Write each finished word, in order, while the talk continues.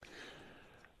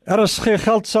RSG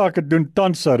Geldsaake doen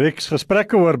tans 'n reeks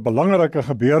gesprekke oor belangrike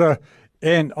gebeure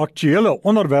en aktuelle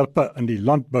onderwerpe in die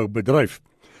landboubedryf.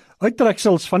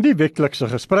 Uittreksels van die weeklikse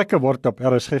gesprekke word op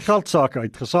RSG Geldsaake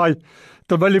uitgesaai,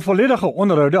 terwyl die volledige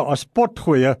onderhoude as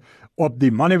potgoeie op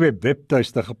die Moneyweb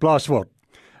webtuiste geplaas word.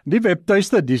 Die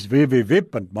webtuiste dis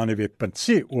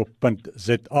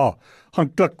www.moneyweb.co.za.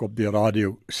 Gaan klik op die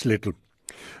radio sleutel.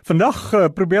 Vandag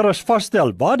probeer ons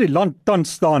vasstel waar die land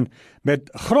tans staan met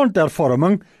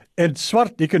grondhervorming en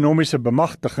swart ekonomiese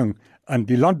bemagtiging in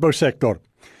die landbousektor.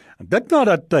 Dit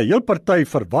nadat 'n heel party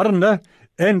verwarrende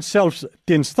en selfs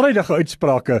teenstrydige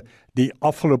uitsprake die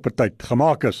afgelope tyd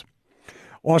gemaak is.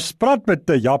 Ons praat met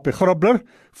Japie Grobler,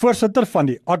 voorsitter van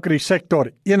die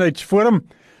Agrisektor-eenheidsforum,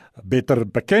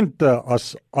 beter bekend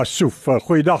as ASUF.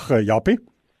 Goeiedag Japie.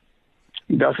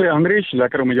 Dag Andries,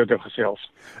 lekker om met jou te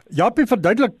gesels. Japie,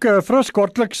 verduidelik vir ons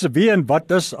kortliks wie en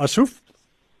wat is ASUF?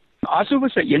 ASUF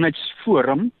is 'n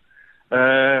eenheidsforum,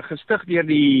 gestig deur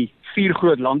die 4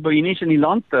 groot landbouunies in die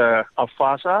land,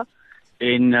 AFASA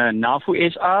en NAFO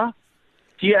SA,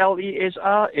 TLE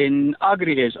SA en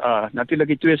Agri SA, natuurlik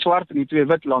die 2 swart en die 2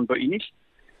 wit landbouunies.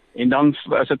 En dan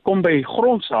as dit kom by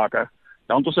grondsake,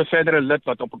 dan het ons 'n verdere lid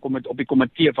wat op die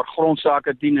komitee vir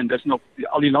grondsake dien, en dis nog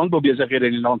al die landboubesighede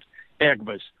in die land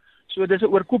Agwis. So dis 'n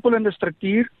oorkoepelende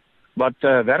struktuur wat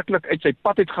werklik uit sy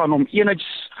pad uitgaan om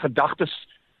eenheidsgedagtes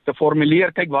te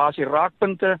formuleer, kyk waar is die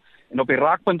raakpunte en op die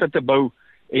raakpunte te bou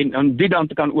en dit dan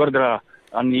te kan oordra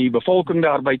aan die bevolking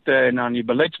daar buite en aan die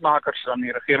beleidsmakers, aan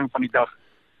die regering van die dag.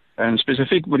 En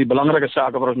spesifiek met die belangrike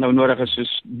sake wat ons nou nodig is,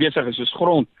 soos besig is soos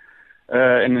grond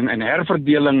en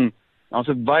herverdeling. Dan is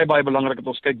dit baie belangrik dat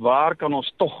ons kyk waar kan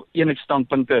ons tog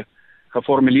eenheidsstandpunte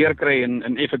geformuleer kry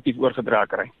en effektief oorgedra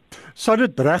kry. Sou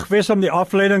dit reg wees om die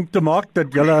afleiding te maak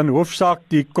dat julle in hoofsaak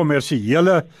die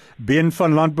kommersiële been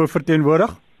van landbou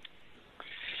verteenwoordig?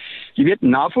 Jy weet,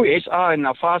 NAFO SA en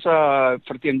AFASA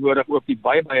verteenwoordig ook die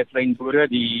baie klein boere,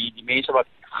 die mense wat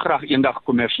graag eendag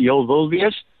kommersieel wil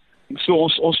wees. So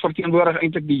ons verteenwoordig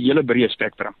eintlik die hele breë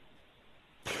spektrum.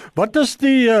 Wat is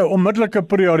die onmiddellike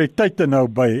prioriteite nou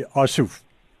by ASUF?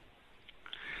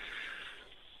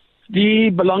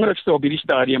 Die belangrikste op hierdie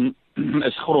stadium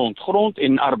is grond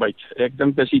en arbeid. Ek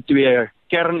dink dis die 2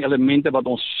 kernelemente wat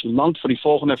ons land vir die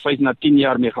volgende 5 na 10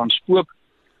 jaar mee gaan spook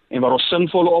en waar ons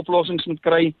sinvolle oplossings moet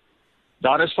kry.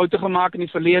 Daar is foute gemaak in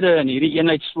die verlede en hierdie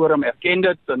eenheidsforum erken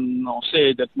dit en ons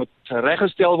sê dit moet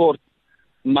reggestel word,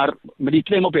 maar met die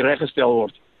klem op die reggestel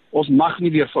word. Ons mag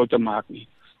nie weer foute maak nie.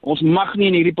 Ons mag nie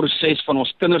in hierdie proses van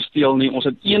ons kinders steel nie. Ons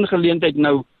het een geleentheid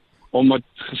nou om met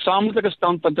gesamentlike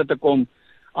standpunte te kom,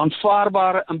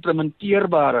 aanvaarbare,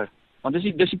 implementeerbare, want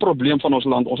dis die probleem van ons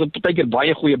land. Ons het partykeer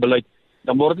baie goeie beleid,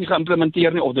 dan word dit nie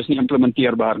geïmplementeer nie of dis nie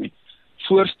implementeerbaar nie.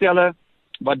 Voorstelle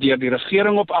wat deur die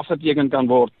regering op afgeteken kan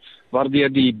word, waardeur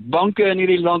die banke in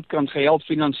hierdie land kan gehelp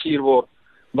finansier word,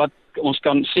 wat ons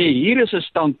kan sê hier is 'n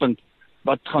standpunt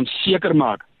wat gaan seker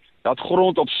maak dat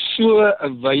grond op so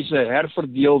 'n wyse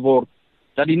herverdeel word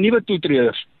dat die nuwe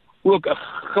toetreders ook 'n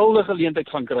guldige geleentheid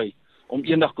gaan kry om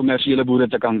eendag kommersiële boere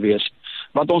te kan wees.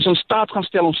 Wat ons in staat gaan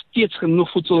stel om steeds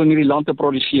genoeg voedsel in hierdie land te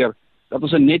produseer, dat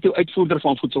ons 'n netto uitvoerder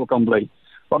van voedsel kan bly.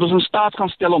 Wat ons in staat gaan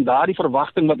stel om daardie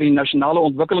verwagting wat in die nasionale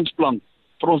ontwikkelingsplan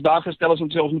vir ons daar gestel is om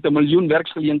te sê ons moet 1 miljoen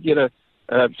werksgeleenthede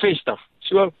vestig.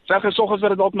 So vergesog as wat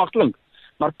dit dalk mag klink.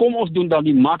 Maar kom ons doen dan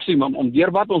die maksimum om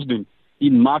deur wat ons doen,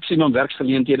 die maksimum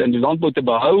werksgeleenthede in die landbou te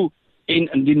behou en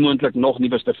indien moontlik nog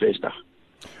nuus te vestig.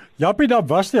 Japie, daar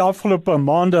was die afgelope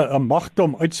maande 'n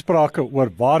magdom uitsprake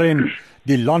oor waarheen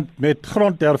die land met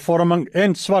grondhervorming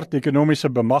en swart ekonomiese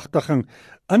bemagtiging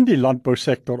in die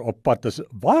landbousektor op pad is.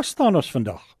 Waar staan ons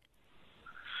vandag?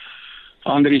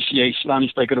 Andries, jy slaan die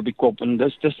spyker op die kop en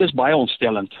dis baie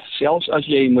ontstellend. Selfs as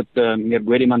jy met meneer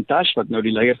Gwedimantash, wat nou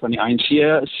die leier van die ANC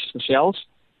is, gesels,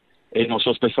 en ons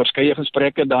was by verskeie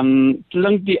gesprekke, dan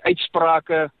klink die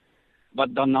uitsprake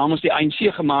wat dan namens die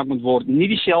ANC gemaak moet word, nie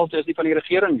dieselfde as die van die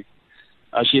regering nie.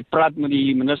 As jy praat met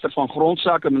die minister van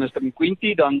Grondsake, minister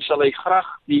Nkwinti, dan sal hy graag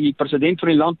die president van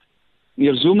die land,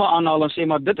 meneer Zuma, aanhaal en sê,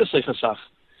 maar dit is sy gesag.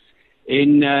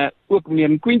 En ook meneer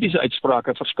Nkwinti se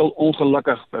uitsprake verskil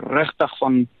ongelukkig regtig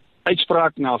van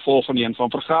uitspraak na volgende een, van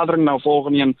vergadering na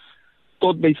volgende een,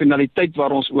 tot by finaliteit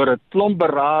waar ons oor 'n klomp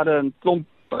berade en klomp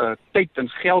tyd en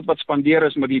geld wat spandeer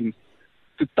is met die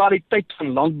totaliteit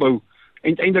van landbou,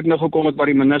 uiteindelik nou gekom het waar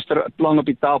die minister 'n plan op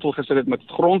die tafel gesit het met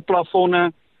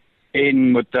grondplafonne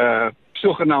en met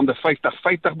sogenaamde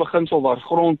 50-50 beginsel waar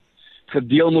grond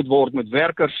gedeel moet word met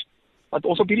werkers, wat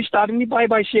ons op hierdie stadium nie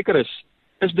baie seker is.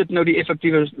 Is dit nou die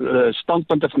effektiewe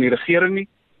standpunte van die regering nie?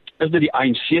 Is dit die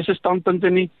ANC se standpunte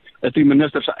nie? Is die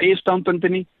minister se eie standpunte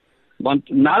nie? Want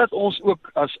nadat ons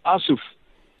ook as ASUF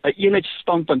 'n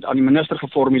eenheidsstandpunt aan die minister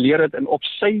geformuleer het en op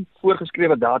sy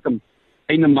voorgeskrewe datum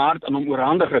einde Maart aan hom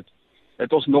oorhandig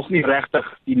het ons nog nie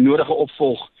regtig die nodige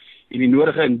opvolg en die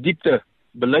nodige in diepte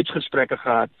beleidsgesprekke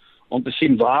gehad om te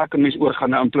sien waar kan mens oorgaan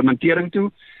na implementering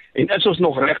toe en is ons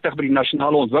nog regtig by die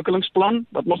nasionale ontwikkelingsplan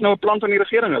wat mos nou 'n plan van die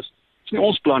regering is. Dis nie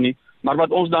ons plan nie, maar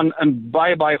wat ons dan in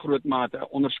baie groot mate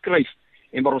onderskryf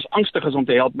en waar ons angstig is om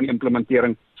te help met die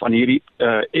implementering van hierdie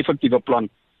effektiewe plan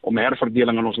om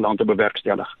herverdeling in ons land te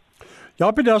bewerkstellig.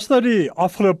 Japie, daar's nou die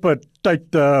afgelope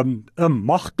tyd 'n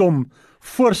magdom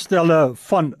voorstelle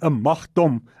van 'n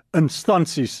magdom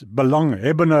instansies,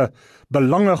 belanghebbende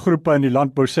belangegroepe in die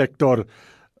landbousektor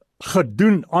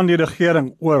gedoen aan die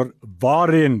regering oor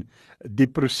waarheen die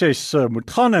proses moet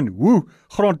gaan en hoe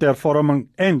grondhervorming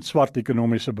en swart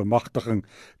ekonomiese bemagtiging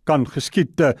kan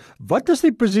geskied. Wat is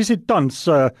die posisie tans?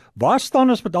 Waar staan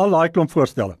ons met al daai klomp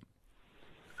voorstelle?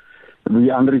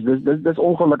 Die Andries, dis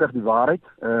ongelukkig die waarheid.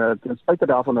 Ten spyte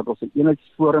daarvan dat ons 'n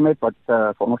eenheidsforum het wat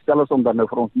veronderstel is om dan nou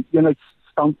vir ons die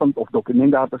eenheidsstandpunt of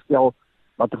dokument daar te stel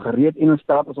wat gereed en in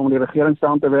staat is om die regering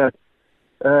saam te werk,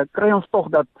 kry ons tog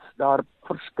dat daar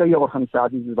verskeie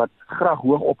organisasies is wat graag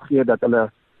hoog opgee dat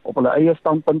hulle op hulle eie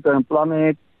standpunte en planne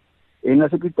het. En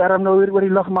as ek die term nou weer oor die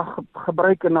lug mag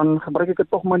gebruik en dan gebruik ek dit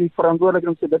tog maar nie verantwoordelik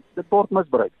om te sê dit word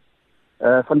misbruik.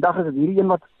 Vandag is dit hierdie een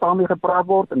wat saam mee gepraat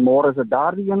word en môre is dit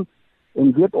daardie een.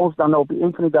 En weet ons dan op die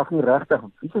eind van die dag nie regtig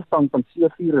wie se standpunt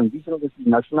C4 en wie se is die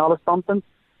nasionale standpunt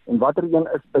en watter een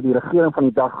is by die regering van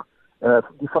die dag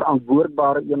die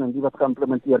verantwoordbare een en die wat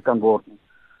geïmplementeer kan word.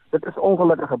 Dit is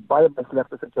ongelukkig 'n baie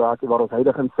slegte situasie waar ons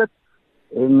huidig in sit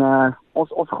en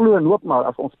ons glo en hoop maar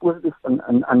as ons positief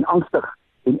in angstig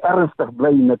en ernstig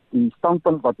bly met die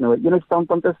standpunt wat nou 'n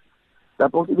eenheidsstandpunt is,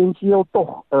 dat ons eventueel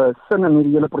tog sin in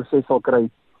hierdie hele proses sal kry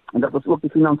en dat ons ook die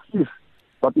finansiers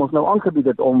wat ons nou aangebied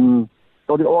het om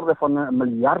tot die orde van R1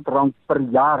 miljard per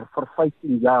jaar vir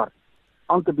 15 jaar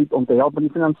aan te bied om te help met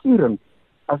die finansiering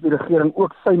as die regering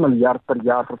ook sy miljard per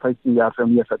jaar vir 15 jaar sou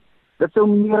neersit. Dit sou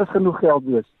meer as genoeg geld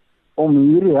wees om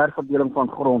hierdie herverdeling van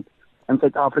grond in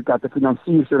Suid-Afrika te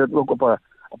finansier sodat dit ook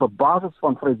op 'n basis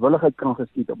van vrywilligheid kan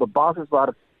geskied, op 'n basis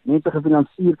waar mense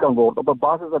gefinansier kan word, op 'n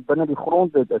basis wat binne die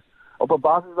grondwet is, op 'n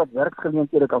basis wat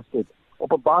werksgeleenthede kan skep,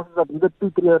 op 'n basis wat nuwe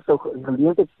toetreders sou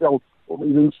geleentheid stel om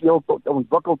eventueel te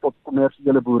ontwikkel tot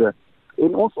kommersiële boere.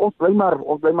 En ons bly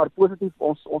maar positief.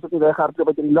 Ons het nie weghardloop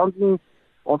uit die land nie.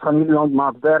 Ons gaan hierdie land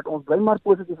maak werk. Ons bly maar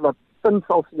positief wat sin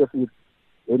sal gee hier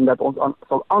en dat ons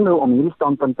sal aanhou om hierdie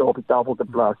standpunte op die tafel te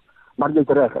plaas. Maar jy het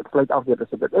reg, ek sluit af weer te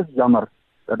sê dit is jammer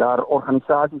dat daar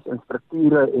organisasies en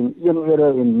strukture en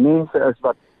eenhede en mense is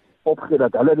wat opgee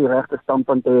dat hulle die regte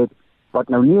standpunte het wat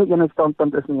nou nie 'n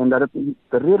eenheidsstandpunt is nie en dat dit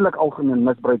redelik algemeen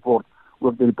misbruik word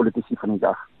ook deur die politici van die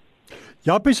dag.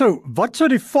 Japie, wat sou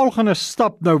die volgende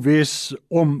stap nou wees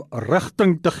om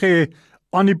rigting te gee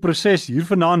aan die proses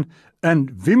hiervandaan en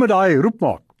wie moet daai roep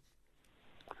maak?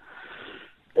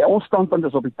 Ja, ons standpunt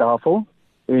is op die tafel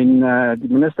en die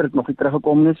minister het nog nie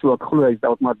teruggekom nie, so ek glo hy is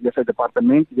dalk maar deur sy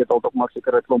departement, jy weet dalk maar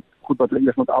seker 'n klomp goed wat hulle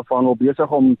eers moet afhandel,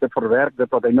 besig om te verwerk dit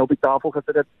wat hy nou op die tafel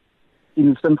gesit het, sien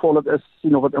hoe sinvol dit is,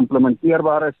 sien of dit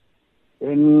implementeerbaar is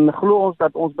en glo ons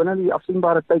dat ons binne die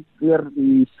afsienbare tyd weer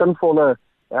die sinvolle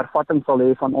hervatting sal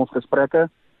hê van ons gesprekke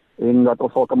en dat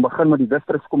ons sal kan begin met die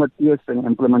distrikskomitees en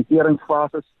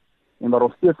implementeringsfases en waar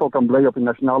ons steeds sal kan bly op die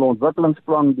nasionale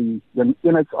ontwikkelingsplan, die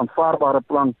eenheidsaanvaarbare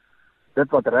plan, dit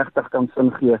wat regtig kan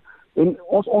sin gee. En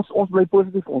ons bly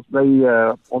positief, ons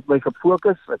bly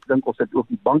gefokus. Ek dink ons het ook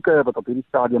die banke wat op hierdie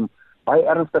stadium baie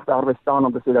ernstig daarby staan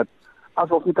om te sê dat as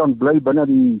ons nie kan bly binne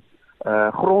die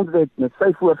grondwet met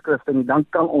sy voorskrifte nie, dan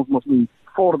kan ons mos nie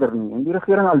vorder nie. En die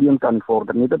regering alleen kan nie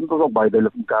vorder nie. Dit moet ons ook baie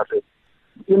duidelik mekaar sê.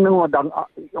 Een ding wat dan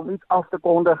om iets af te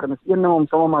kondig en is een ding om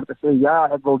sommer maar te sê ja,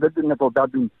 ek wil dit doen, ek wil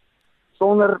dat doen.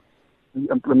 Sonder die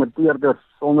implementeerders,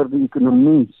 sonder die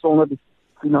ekonomie, sonder die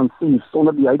finansiers,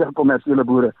 sonder die huidige kommersiële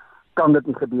boere kan dit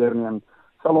nie gebeur nie. En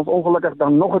sal ons ongelukkig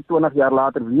dan nog 20 jaar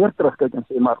later weer terugkyk en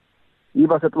sê maar hier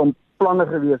was 'n klomp planne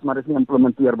gewees, maar dit is nie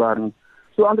implementeerbaar nie.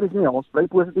 So Andries, nee, ons bly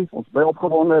positief, ons bly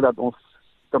opgewonde dat ons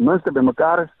ten minste by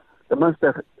mekaar is, ten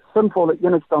minste sinvolle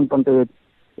eenheidsstandpunte het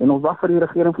en ons wag vir die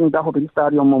regering van die dag op hierdie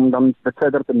stadium om dan dit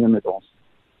verder te neem met ons.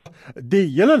 Die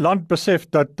hele land besef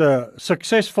dat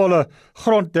suksesvolle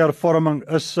grondhervorming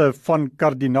is van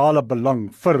kardinale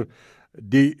belang vir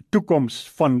die toekoms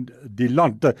van die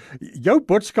land. Jou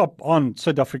boodskap aan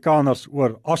Suid-Afrikaners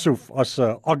oor ASUF as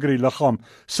 'n Agri-liggaam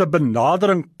se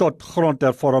benadering tot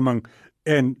grondhervorming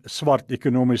en swart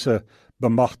ekonomiese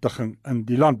bemagtiging in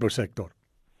die landbousektor.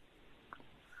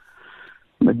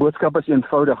 My boodskap is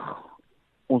eenvoudig.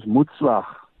 Ons moet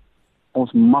slaag.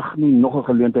 Ons mag nie nog 'n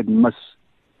geleentheid mis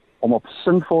om op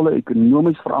sinvolle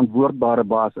ekonomies verantwoordbare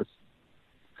basis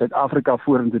Suid-Afrika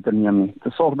vorentoe te neem nie. Te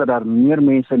sorg dat daar meer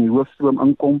mense in die hoofstroom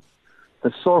inkom,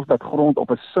 te sorg dat grond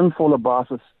op 'n sinvolle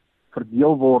basis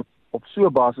verdeel word op so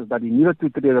 'n basis dat die nuwe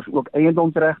toetreders ook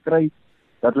eiendomsreg kry,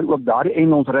 dat hulle ook daardie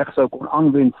eiendomsreg sou kon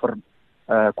aanwend vir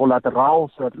kollateraal,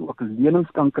 sodat hulle ook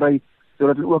lenings kan kry,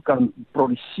 sodat hulle ook kan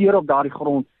produseer op daardie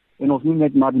grond en ons nie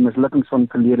net maar die mislukkings van die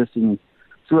verlede sien nie.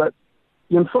 So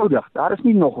eenvoudig, daar is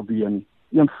nie nog 'n weë nie.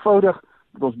 Eenvoudig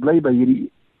dat ons bly by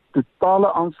hierdie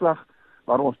totale aanslag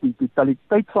waar ons die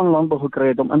totaliteit van landbou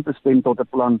gekry het om in te stem tot 'n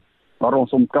plan waar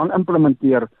ons hom kan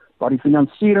implementeer, waar die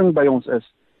finansiering by ons is,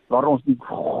 waar ons die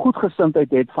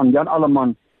goedgesindheid het van Jan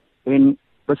Alleman en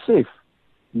besef,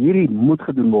 hierdie moet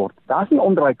gedoen word. Daar's nie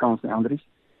omdraaikans nie, Andries.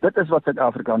 Dit is wat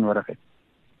Suid-Afrika nodig het.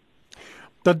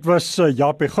 Dit was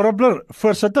Japie Grobler,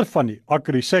 voorsitter van die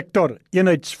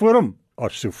Agrisektor-eenheidsforum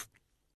ASUF.